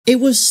It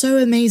was so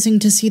amazing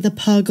to see the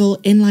Purrgil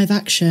in live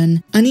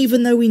action, and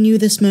even though we knew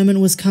this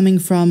moment was coming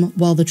from,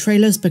 well, the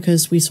trailers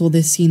because we saw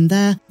this scene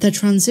there, the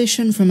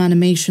transition from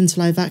animation to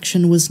live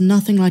action was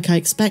nothing like I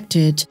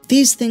expected.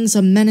 These things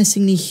are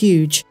menacingly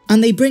huge,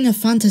 and they bring a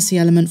fantasy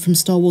element from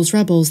Star Wars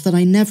Rebels that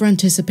I never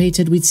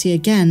anticipated we'd see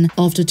again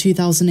after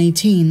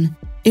 2018.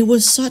 It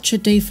was such a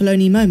Dave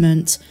Filoni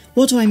moment.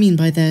 What do I mean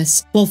by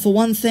this? Well, for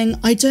one thing,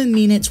 I don't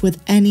mean it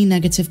with any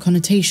negative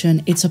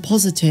connotation, it's a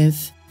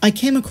positive. I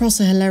came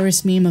across a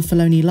hilarious meme of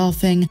Filoni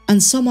laughing,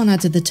 and someone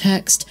added the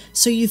text,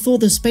 "So you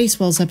thought the Space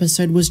Whales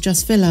episode was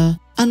just filler?"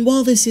 And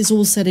while this is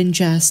all said in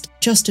jest,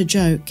 just a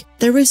joke,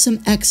 there is some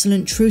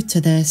excellent truth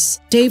to this.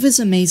 Dave is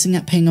amazing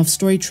at paying off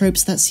story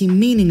tropes that seem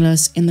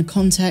meaningless in the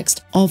context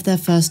of their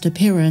first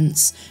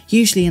appearance,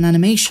 usually in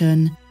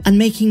animation, and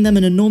making them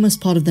an enormous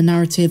part of the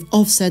narrative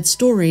of said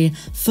story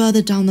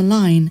further down the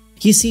line.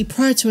 You see,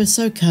 prior to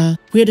Ahsoka,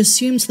 we had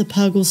assumed the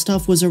Purrgil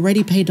stuff was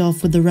already paid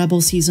off with the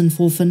Rebels Season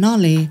 4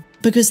 finale,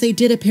 because they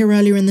did appear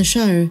earlier in the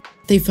show.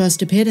 They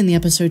first appeared in the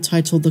episode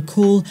titled The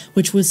Call,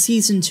 which was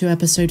Season 2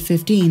 episode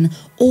 15,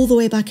 all the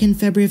way back in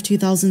February of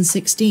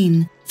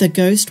 2016. The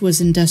Ghost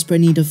was in desperate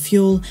need of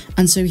fuel,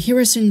 and so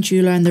Harrison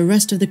Jula and the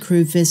rest of the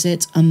crew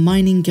visit a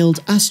mining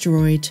guild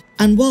asteroid,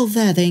 and while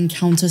there they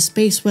encounter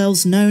space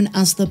whales known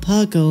as the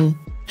Purrgil.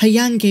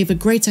 Hayang gave a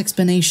great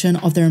explanation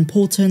of their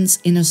importance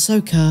in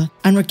Ahsoka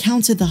and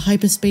recounted the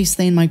hyperspace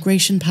lane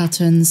migration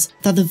patterns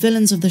that the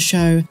villains of the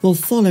show will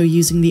follow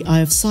using the Eye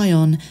of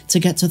Sion to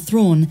get to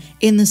Thrawn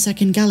in the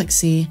Second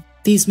Galaxy.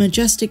 These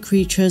majestic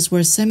creatures were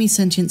a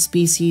semi-sentient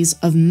species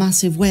of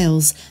massive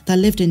whales that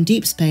lived in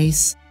deep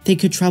space. They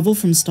could travel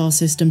from star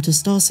system to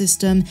star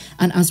system,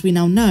 and as we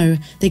now know,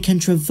 they can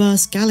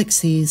traverse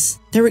galaxies.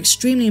 They're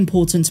extremely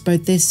important to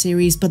both this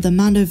series but the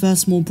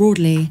Mandoverse more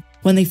broadly.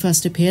 When they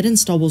first appeared in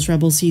Star Wars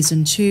Rebels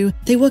Season 2,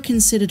 they were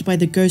considered by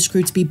the Ghost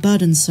crew to be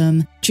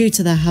burdensome due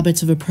to their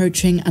habit of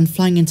approaching and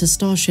flying into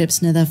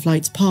starships near their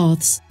flight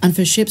paths, and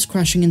for ships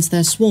crashing into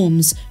their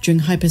swarms during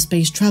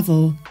hyperspace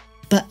travel.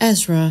 But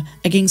Ezra,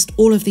 against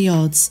all of the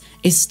odds,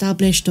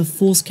 established a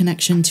Force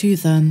connection to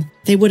them.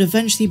 They would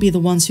eventually be the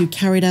ones who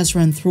carried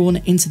Ezra and Thrawn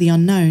into the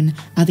unknown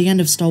at the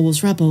end of Star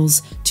Wars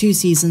Rebels 2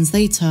 seasons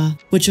later,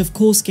 which of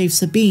course gave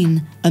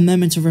Sabine a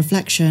moment of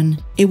reflection.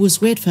 It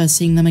was weird first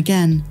seeing them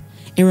again.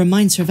 It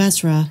reminds her of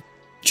Ezra.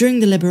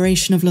 During the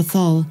liberation of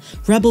Lothal,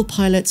 rebel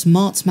pilots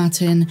Mart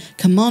Matin,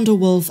 Commander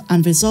Wolf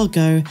and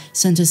Vizago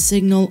sent a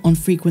signal on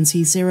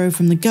frequency 0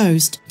 from the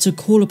Ghost to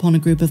call upon a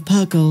group of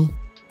Purrgil.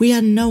 We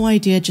had no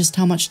idea just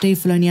how much Dave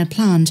Filoni had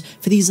planned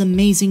for these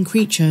amazing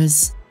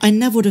creatures. I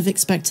never would have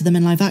expected them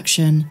in live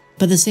action,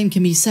 but the same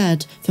can be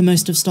said for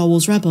most of Star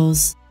Wars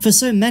Rebels. For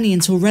so many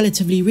until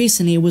relatively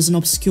recently it was an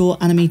obscure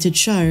animated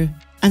show.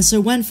 And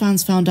so when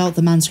fans found out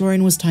The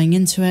Mandalorian was tying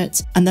into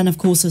it, and then of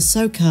course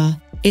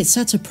Ahsoka, it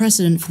set a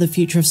precedent for the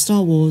future of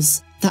Star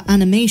Wars, that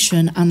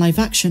animation and live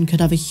action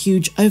could have a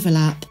huge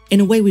overlap,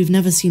 in a way we've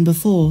never seen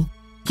before.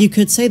 You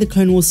could say the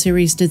Clone Wars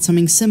series did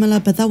something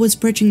similar, but that was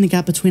bridging the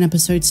gap between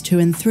episodes 2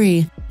 and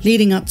 3,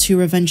 leading up to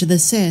Revenge of the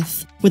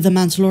Sith. With The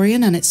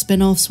Mandalorian and its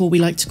spin-offs, what we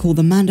like to call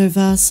the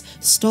Mandoverse,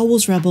 Star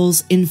Wars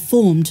Rebels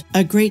informed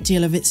a great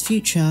deal of its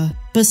future.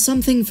 But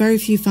something very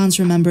few fans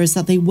remember is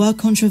that they were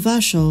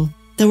controversial.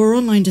 There were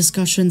online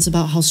discussions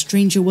about how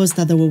strange it was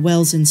that there were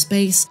whales in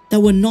space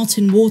that were not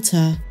in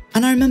water,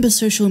 and I remember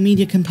social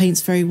media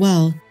complaints very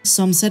well.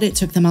 Some said it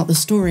took them out the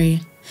story.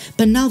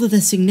 But now that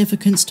the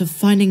significance to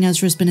finding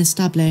Ezra has been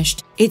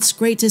established, it's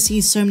great to see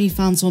so many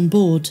fans on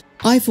board.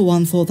 I for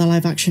one thought the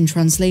live action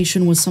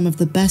translation was some of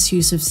the best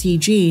use of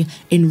CG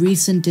in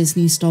recent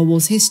Disney Star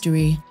Wars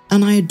history,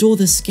 and I adore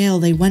the scale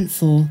they went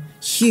for.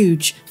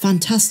 Huge,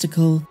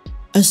 fantastical.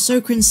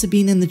 Ahsoka and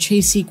Sabine in the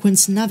chase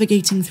sequence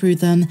navigating through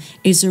them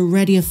is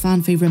already a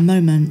fan favorite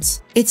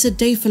moment. It's a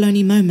Dave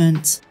Filoni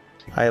moment.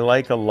 I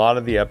like a lot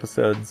of the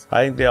episodes.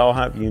 I think they all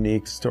have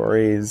unique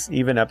stories,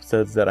 even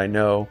episodes that I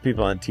know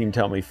people on Team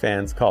Tell Me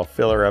fans call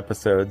filler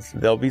episodes.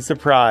 They'll be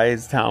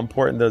surprised how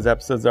important those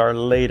episodes are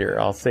later,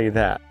 I'll say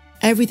that.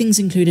 Everything's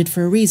included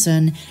for a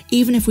reason,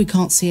 even if we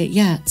can't see it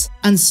yet.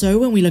 And so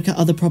when we look at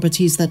other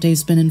properties that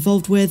Dave's been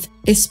involved with,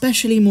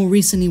 especially more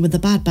recently with The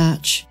Bad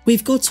Batch,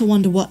 we've got to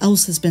wonder what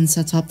else has been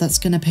set up that's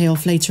gonna pay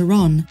off later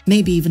on,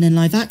 maybe even in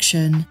live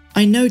action.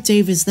 I know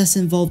Dave is less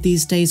involved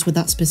these days with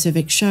that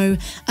specific show,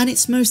 and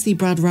it's mostly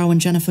Brad Rau and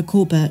Jennifer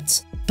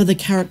Corbett, but the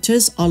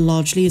characters are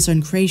largely his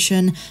own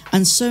creation,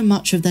 and so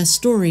much of their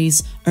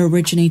stories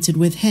originated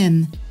with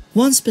him.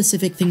 One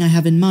specific thing I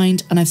have in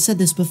mind, and I've said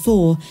this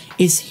before,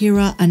 is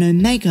Hera and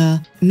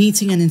Omega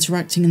meeting and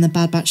interacting in The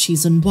Bad Batch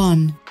Season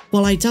 1.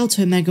 While I doubt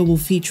Omega will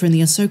feature in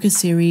the Ahsoka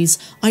series,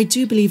 I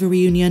do believe a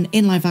reunion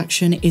in live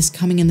action is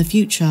coming in the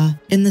future,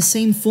 in the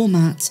same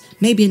format,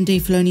 maybe in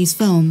Dave Filoni's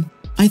film.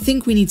 I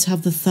think we need to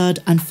have the third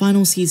and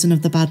final season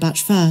of The Bad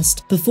Batch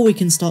first, before we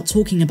can start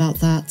talking about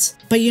that.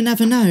 But you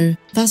never know,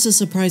 that's a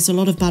surprise a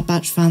lot of Bad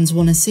Batch fans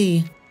want to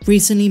see.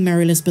 Recently,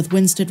 Mary Elizabeth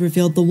Winstead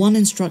revealed the one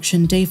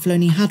instruction Dave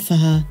Filoni had for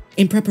her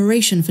in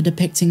preparation for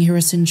depicting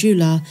Harrison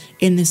Jula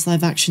in this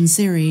live-action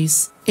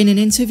series. In an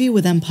interview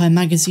with Empire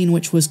magazine,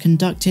 which was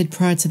conducted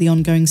prior to the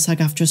ongoing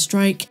SAG-AFTRA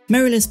strike,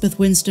 Mary Elizabeth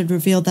Winstead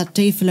revealed that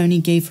Dave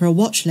Filoni gave her a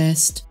watch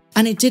list,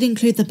 and it did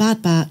include The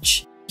Bad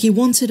Batch. He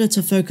wanted her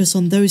to focus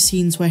on those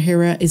scenes where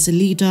Hera is a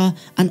leader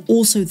and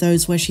also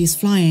those where she's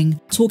flying,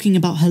 talking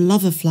about her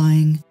love of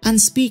flying.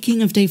 And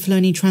speaking of Dave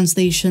Filoni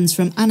translations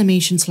from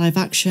animation to live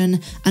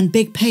action and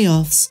big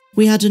payoffs,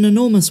 we had an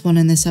enormous one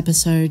in this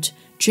episode,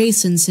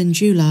 Jacen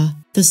Syndulla,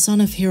 the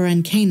son of Hera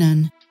and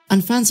Kanan,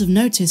 and fans have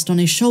noticed on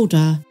his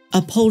shoulder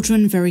a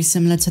pauldron very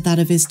similar to that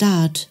of his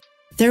dad.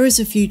 There is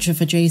a future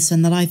for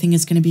Jacen that I think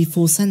is going to be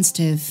Force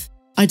sensitive.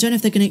 I don't know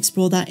if they're going to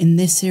explore that in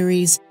this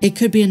series. It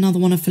could be another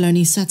one of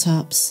Filoni's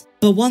setups.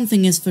 But one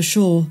thing is for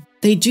sure,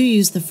 they do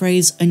use the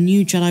phrase "a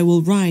new Jedi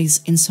will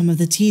rise" in some of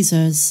the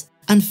teasers,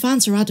 and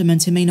fans are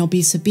adamant it may not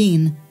be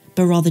Sabine,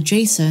 but rather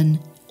Jacen,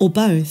 or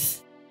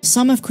both.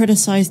 Some have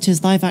criticised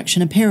his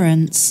live-action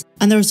appearance,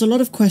 and there is a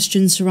lot of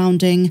questions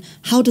surrounding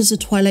how does a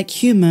Twi'lek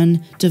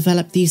human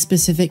develop these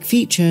specific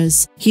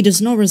features. He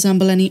does not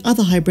resemble any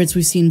other hybrids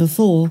we've seen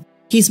before.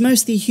 He's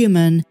mostly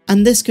human,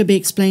 and this could be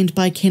explained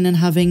by Kanan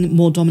having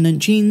more dominant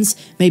genes,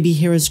 maybe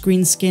Hera's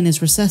green skin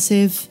is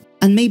recessive,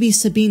 and maybe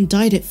Sabine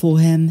dyed it for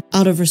him,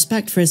 out of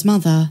respect for his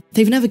mother.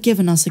 They've never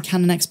given us a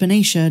canon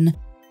explanation,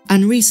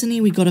 and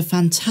recently we got a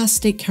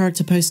fantastic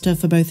character poster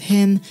for both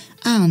him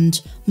and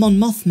Mon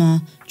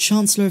Mothma,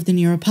 Chancellor of the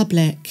New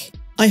Republic.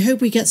 I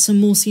hope we get some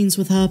more scenes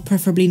with her,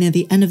 preferably near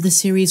the end of the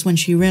series when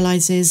she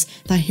realises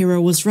that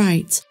Hera was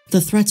right,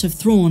 the threat of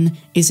Thrawn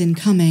is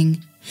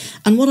incoming.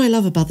 And what I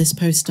love about this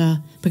poster,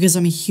 because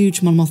I'm a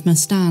huge Mon Mothma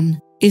stan,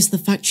 is the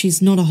fact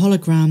she's not a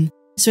hologram.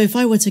 So if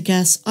I were to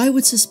guess, I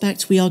would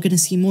suspect we are going to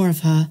see more of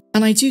her.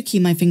 And I do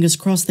keep my fingers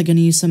crossed they're going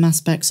to use some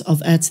aspects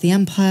of Heir to the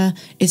Empire,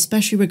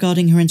 especially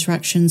regarding her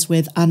interactions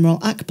with Admiral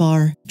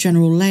Akbar,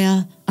 General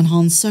Leia, and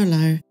Han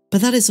Solo.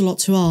 But that is a lot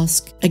to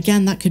ask.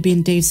 Again, that could be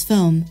in Dave's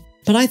film.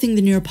 But I think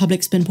the New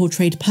Republic's been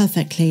portrayed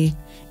perfectly,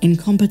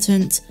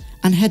 incompetent,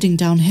 and heading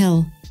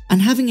downhill.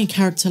 And having a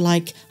character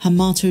like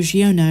Hamato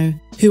Giono,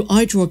 who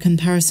I draw a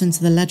comparison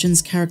to the Legends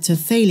character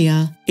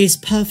Failure, is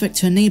perfect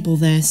to enable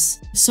this.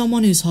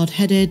 Someone who's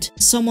hard-headed,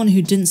 someone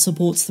who didn't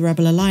support the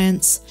Rebel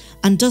Alliance,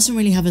 and doesn't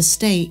really have a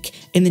stake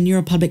in the New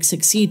Republic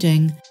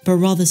succeeding, but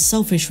rather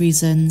selfish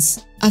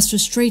reasons. As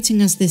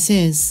frustrating as this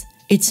is,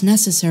 it's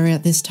necessary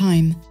at this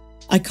time.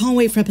 I can't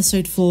wait for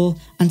episode 4,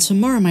 and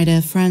tomorrow, my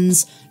dear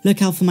friends,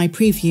 look out for my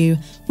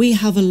preview. We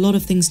have a lot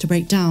of things to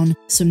break down,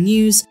 some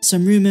news,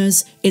 some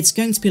rumours, it's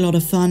going to be a lot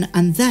of fun,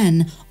 and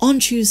then, on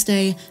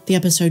Tuesday, the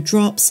episode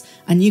drops,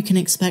 and you can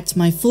expect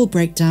my full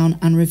breakdown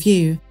and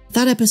review.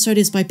 That episode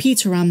is by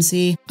Peter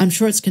Ramsey. I'm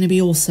sure it's going to be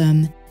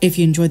awesome. If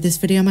you enjoyed this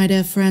video, my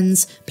dear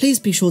friends, please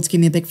be sure to give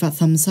me a big fat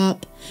thumbs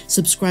up,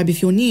 subscribe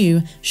if you're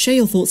new, share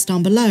your thoughts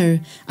down below,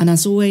 and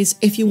as always,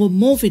 if you want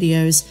more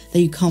videos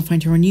that you can't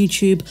find here on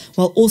YouTube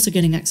while also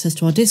getting access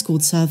to our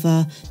Discord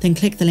server, then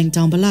click the link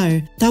down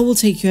below. That will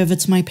take you over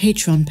to my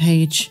Patreon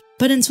page.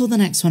 But until the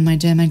next one, my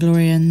dear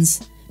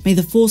Mandalorians, may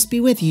the Force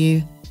be with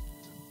you,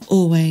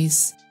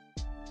 always.